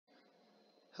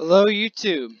Hello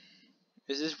YouTube,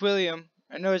 this is William.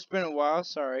 I know it's been a while,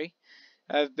 sorry.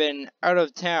 I've been out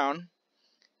of town.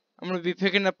 I'm going to be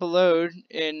picking up a load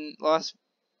in Las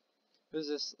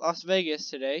Vegas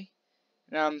today.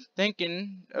 And I'm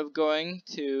thinking of going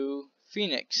to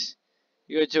Phoenix.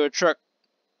 You go to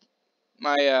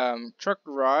my truck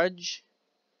garage.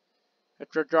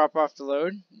 After I drop off the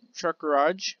load, truck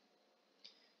garage.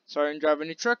 So I can drive a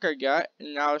new truck I got,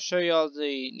 and I'll show you all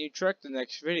the new truck in the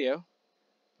next video.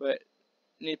 But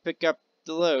I need to pick up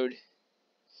the load.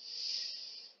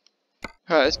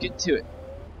 Alright, let's get to it.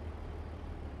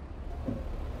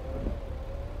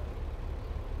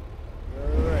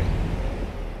 Alright.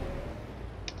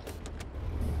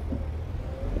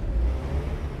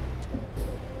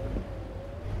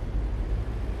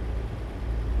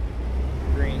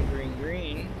 Green, green,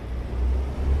 green.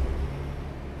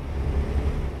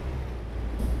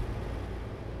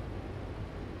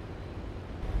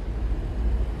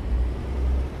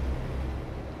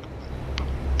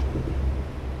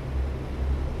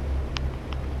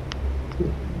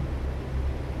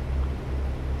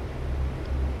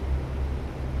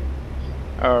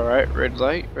 Alright, red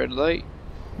light, red light.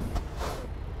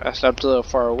 I stopped a little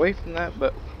far away from that,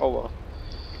 but oh well.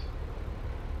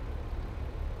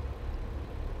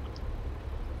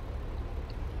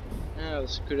 Now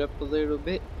scoot up a little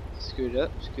bit. Scoot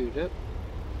up, scoot up.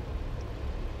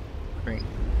 Green.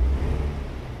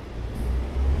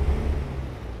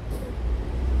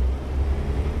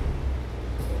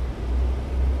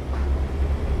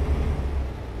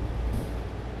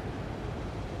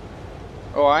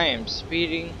 Oh, I am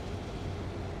speeding.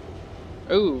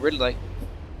 Oh, red light.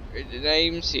 Did I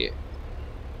even see it?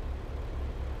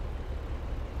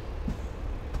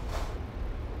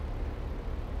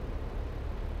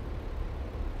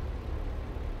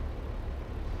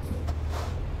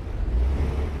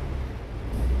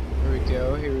 Here we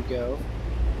go, here we go.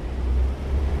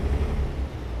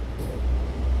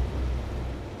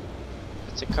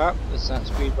 That's a cop. Let's not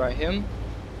speed by him.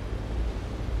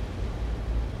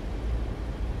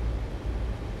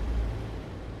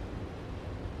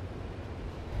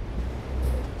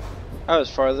 I was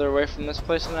farther away from this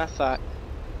place than I thought.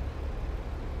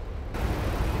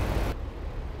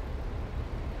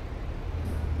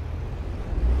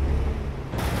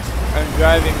 I'm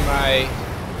driving my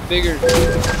bigger truck.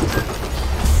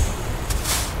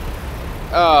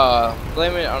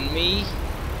 Blame it on me.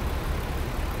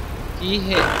 He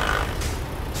hit.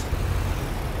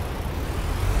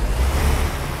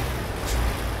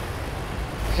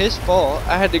 His fault.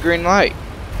 I had the green light.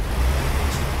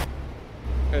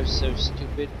 I was so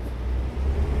stupid.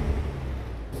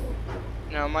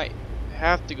 Now I might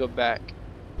have to go back.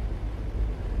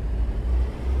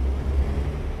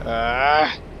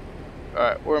 Alright,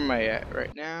 where am I at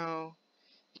right now?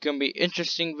 It's gonna be an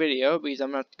interesting video because I'm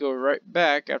gonna have to go right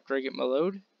back after I get my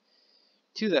load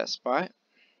to that spot.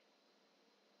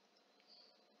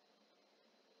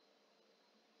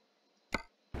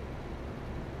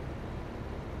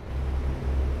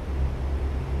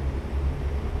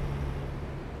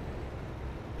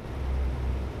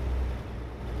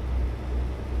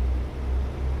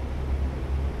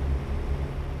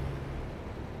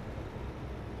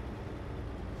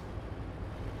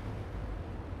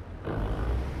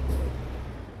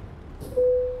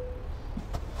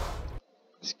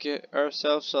 Let's get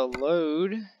ourselves a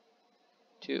load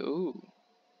to. Ooh.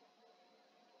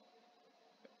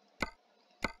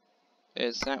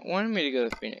 It's not wanting me to go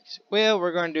to Phoenix. Well,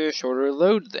 we're going to do a shorter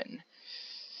load then.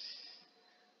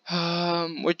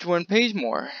 Which one pays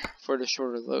more for the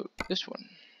shorter load? This one.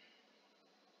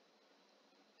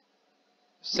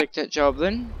 Let's take that job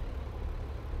then.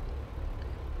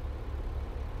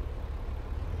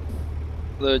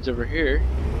 Loads over here.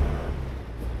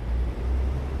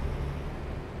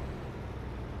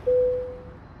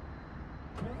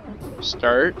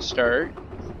 Start, start.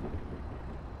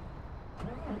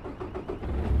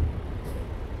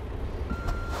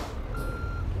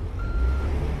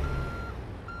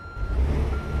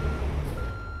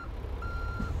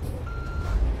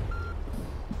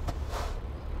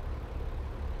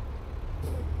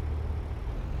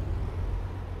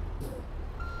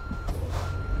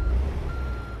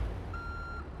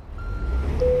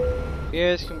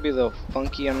 Yeah, it's gonna be a little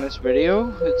funky on this video.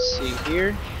 Let's see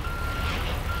here.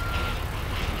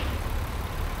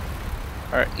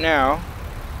 Alright, now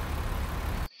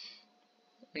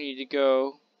we need to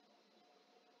go.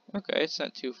 Okay, it's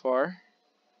not too far.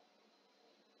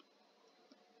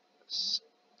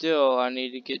 Still, I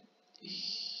need to get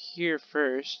here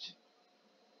first.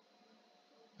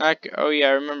 Oh yeah,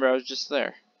 I remember I was just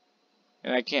there.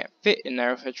 and I can't fit in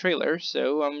there with a trailer,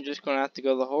 so I'm just gonna have to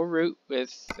go the whole route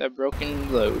with a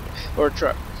broken load or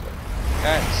truck. So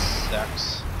that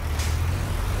sucks.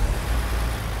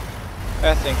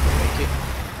 I think we'll make it.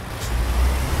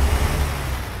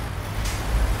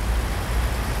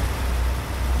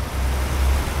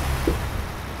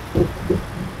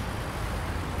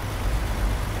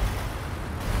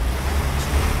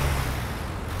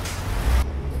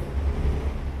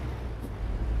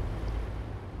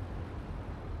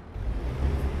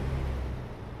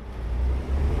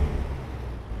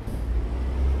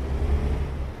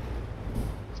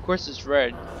 Of course it's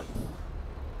red.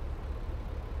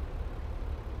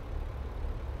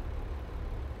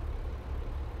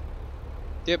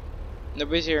 Yep,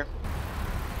 nobody's here.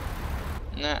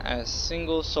 Not a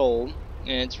single soul,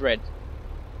 and it's red.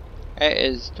 That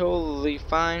is totally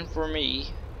fine for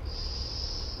me.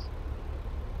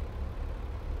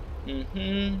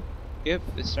 Yep,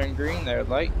 it's turned green there,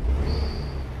 light.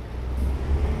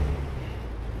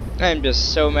 I'm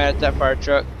just so mad at that fire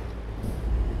truck.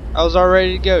 I was all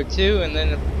ready to go too, and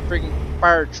then a freaking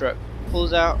fire truck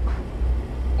pulls out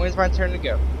when it's my turn to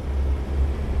go.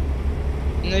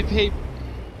 And they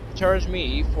charged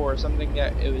me for something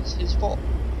that it was his fault.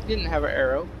 He didn't have an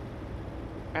arrow.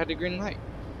 I had a green light.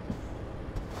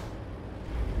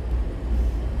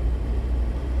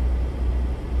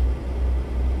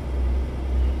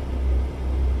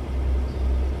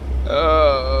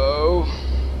 Oh,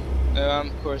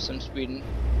 of course I'm speeding.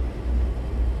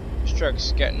 This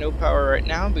truck's got no power right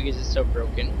now because it's so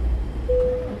broken.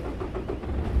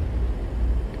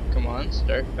 Come on,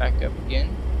 start back up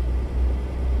again.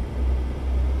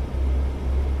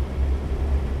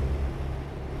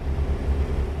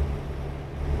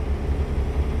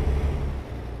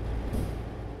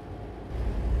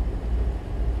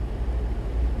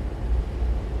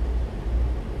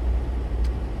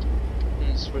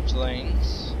 Switch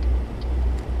lanes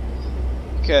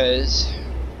because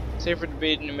it's safer to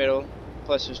be in the middle,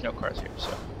 plus there's no cars here,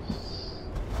 so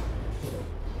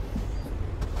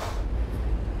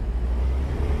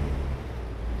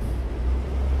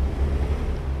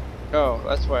oh,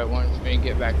 that's why it wants me to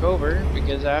get back over,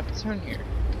 because I have to turn here.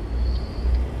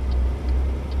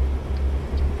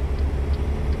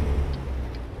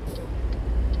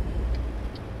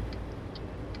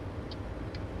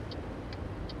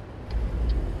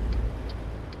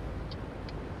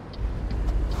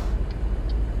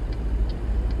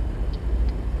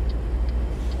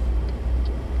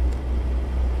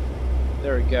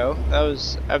 There we go. That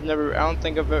was, I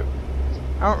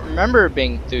don't remember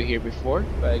being through here before,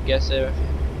 but I guess I've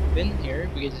been here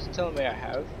because it's telling me I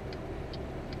have.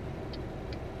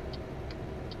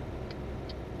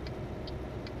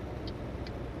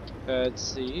 Let's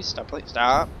see, stoplight,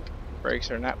 stop.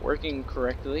 Brakes are not working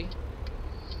correctly.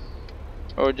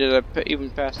 Or did I even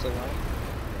pass the line?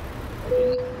 I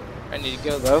didn't. I need to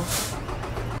go though.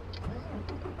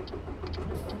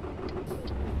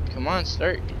 Come on,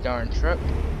 start, you darn truck.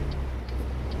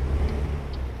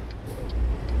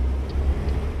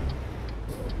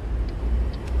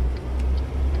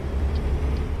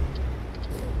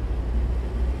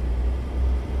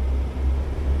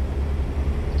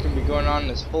 It's gonna be going on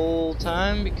this whole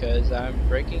time because I'm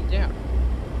breaking down.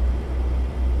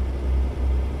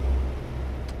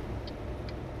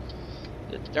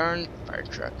 The darn fire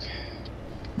truck.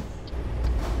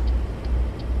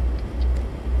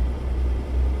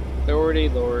 Lordy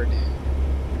Lord.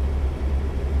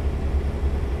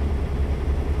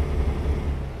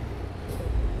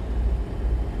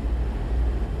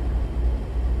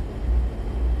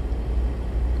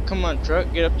 Come on,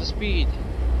 truck, get up to speed.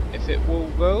 If it will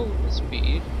go to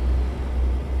speed.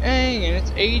 Dang, and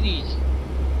it's 80.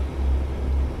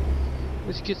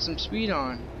 Let's get some speed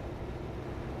on.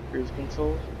 Cruise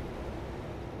control.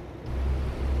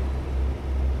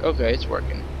 Okay, it's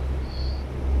working.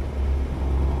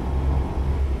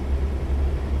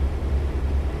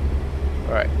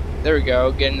 Alright, there we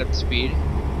go, getting up to speed.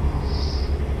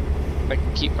 I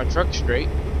can keep my truck straight.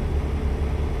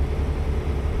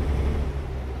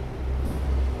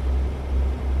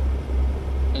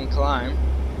 And climb.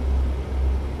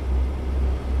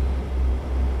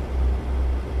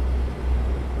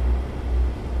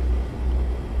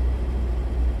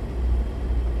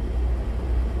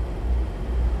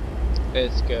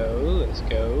 Let's go, let's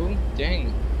go.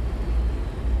 Dang.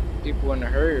 People in a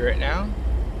hurry right now.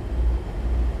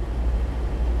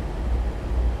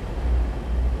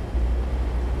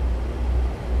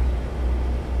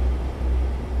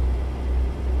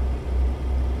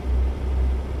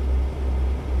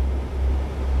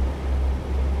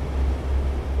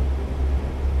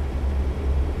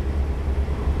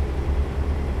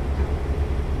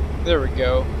 There we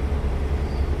go.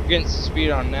 Getting some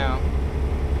speed on now.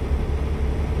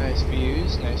 Nice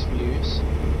views, nice views.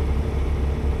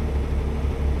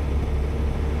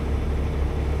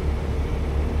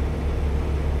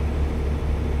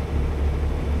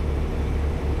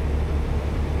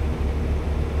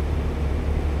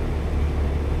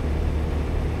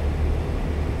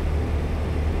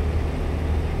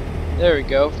 There we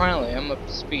go, finally I'm up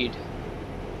to speed.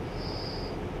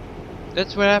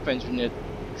 That's what happens when the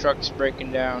truck's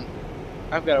breaking down.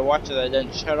 I've got to watch that I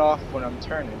doesn't shut off when I'm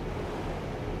turning.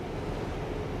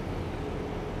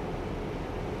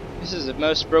 This is the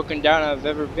most broken down I've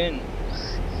ever been.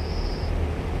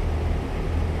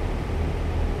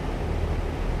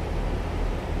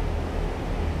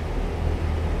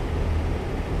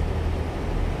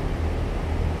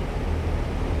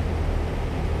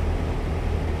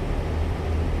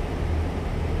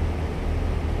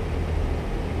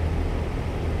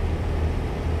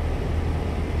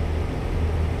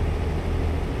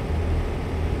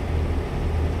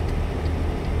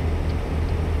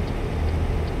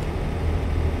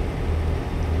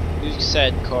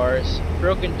 Sad cars,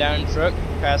 broken down truck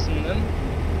passing them.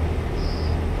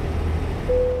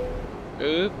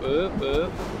 Oop, oop,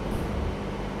 oop.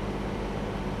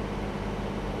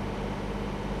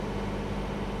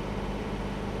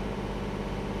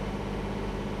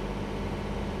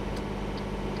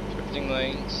 Shifting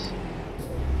lanes.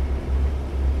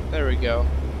 There we go.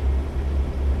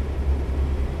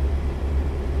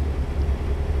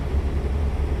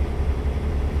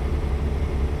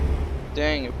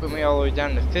 Dang, it put me all the way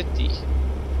down to 50.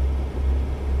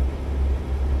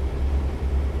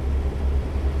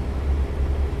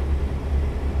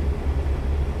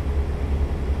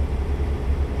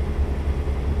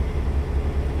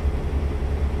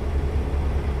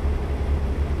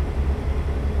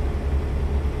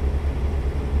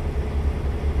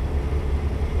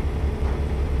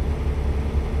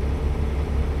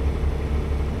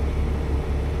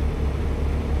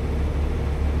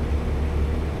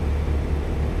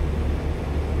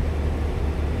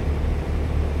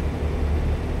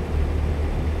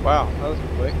 Wow, that was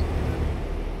quick.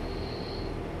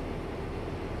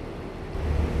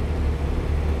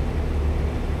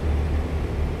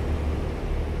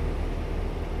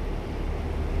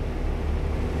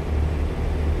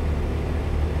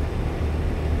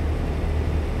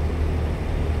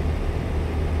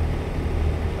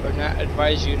 I would not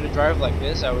advise you to drive like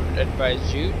this. I would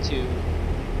advise you to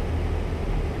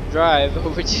drive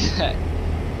over to that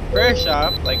repair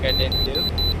shop like I didn't do.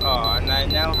 Oh, and I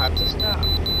now have to stop.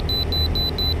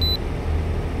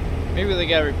 Maybe they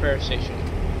got a repair station.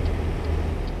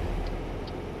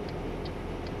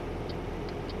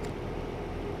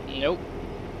 Nope.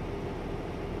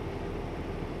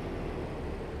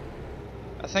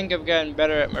 I think I've gotten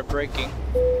better at my braking.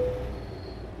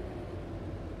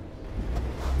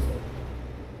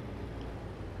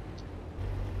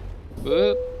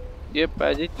 Whoop. Yep,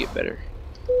 I did get better.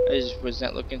 I just was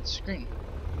not looking at the screen.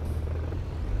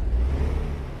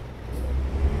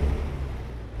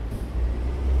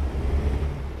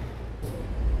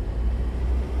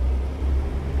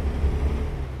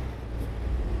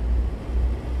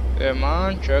 Come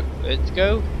on, truck, let's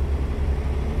go.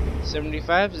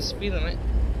 75 is the speed limit.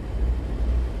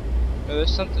 Oh,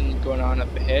 there's something going on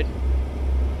up ahead.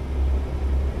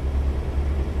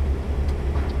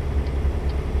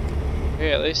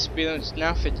 Okay, at least speed limit's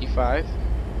now 55.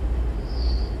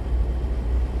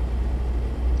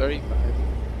 35.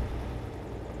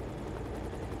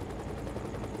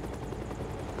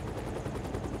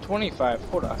 25,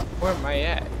 hold on, where am I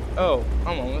at? Oh,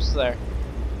 I'm almost there.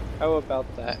 How about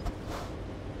that?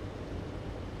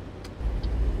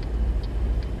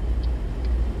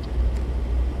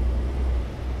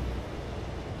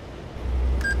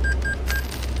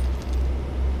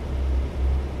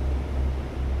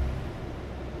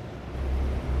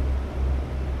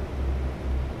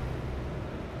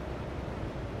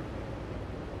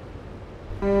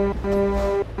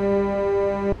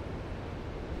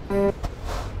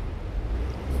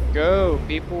 Go,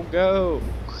 people, go!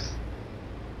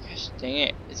 Gosh dang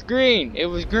it, it's green! It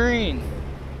was green!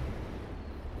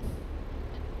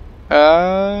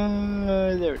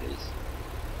 There it is.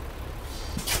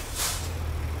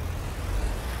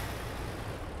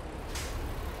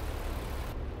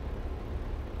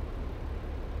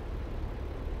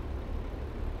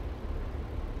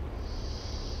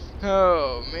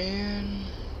 Oh, man.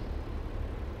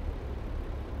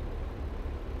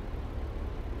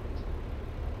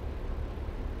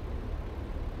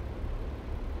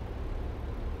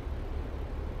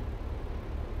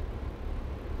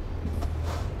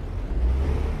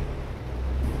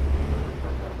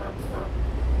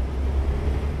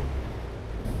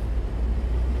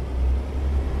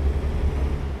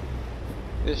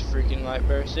 This freaking light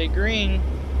better stay green.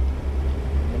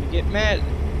 I'm gonna get mad.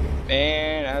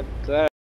 Man, I'm glad